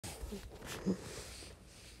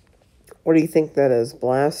What do you think that is?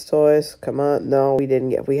 Blastoise? Come on. No, we didn't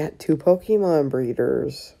get... We got 2 Pokemon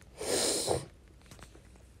breeders.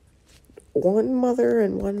 1 mother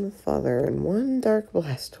and 1 father and 1 Dark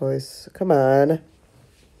Blastoise. Come on.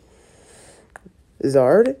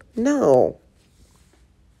 Zard? No.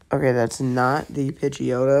 Okay, that's not the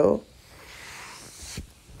Pidgeotto.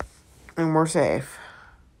 And we're safe.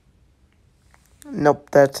 Nope,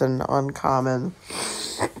 that's an uncommon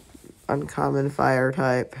fire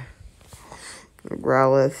type.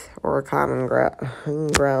 Growlithe, or a common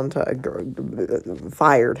ground type,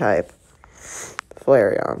 fire type.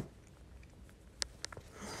 Flareon.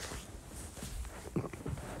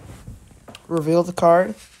 Reveal the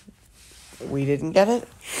card. We didn't get it.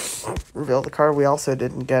 Reveal the card. We also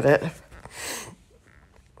didn't get it.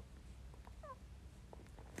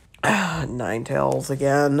 Ninetales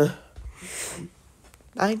again.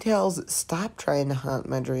 Ninetales, stop trying to haunt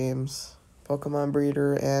my dreams. Pokemon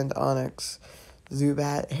Breeder and Onix.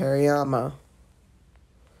 Zubat, Hariyama.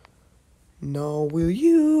 No, will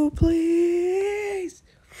you please?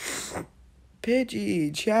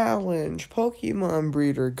 Pidgey, Challenge, Pokemon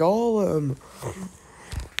Breeder, Golem.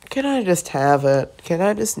 Can I just have it? Can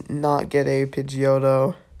I just not get a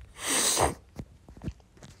Pidgeotto?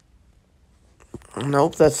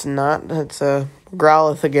 Nope, that's not. That's a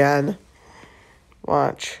Growlithe again.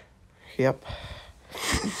 Watch. Yep.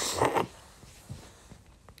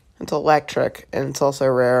 It's electric, and it's also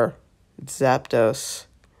rare. It's Zapdos.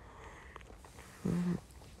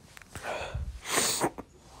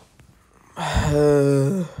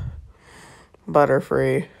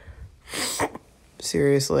 Butterfree.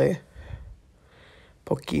 Seriously.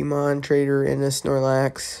 Pokemon Trader in a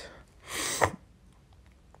Snorlax.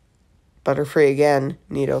 Butterfree again.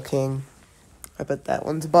 Nidoking. I bet that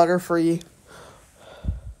one's Butterfree.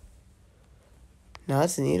 No,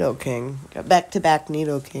 it's Nidoking. Got back-to-back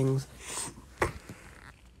Nidokings.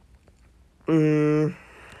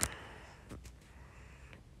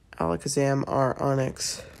 Alakazam or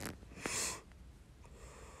Onix.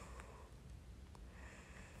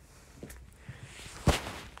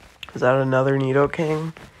 Is that another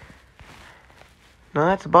Nidoking? No,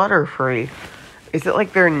 that's Butterfree. Is it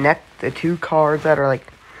like they're the 2 cards that are like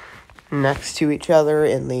next to each other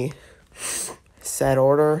in the set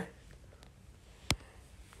order?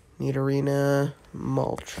 Nidorina,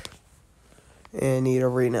 Mulch, and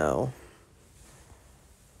Nidorino.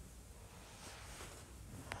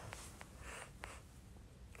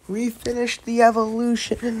 We finished the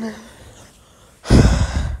evolution.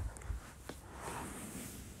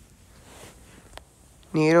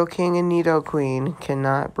 Nidoking and Nidoqueen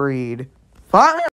cannot breed. Fine!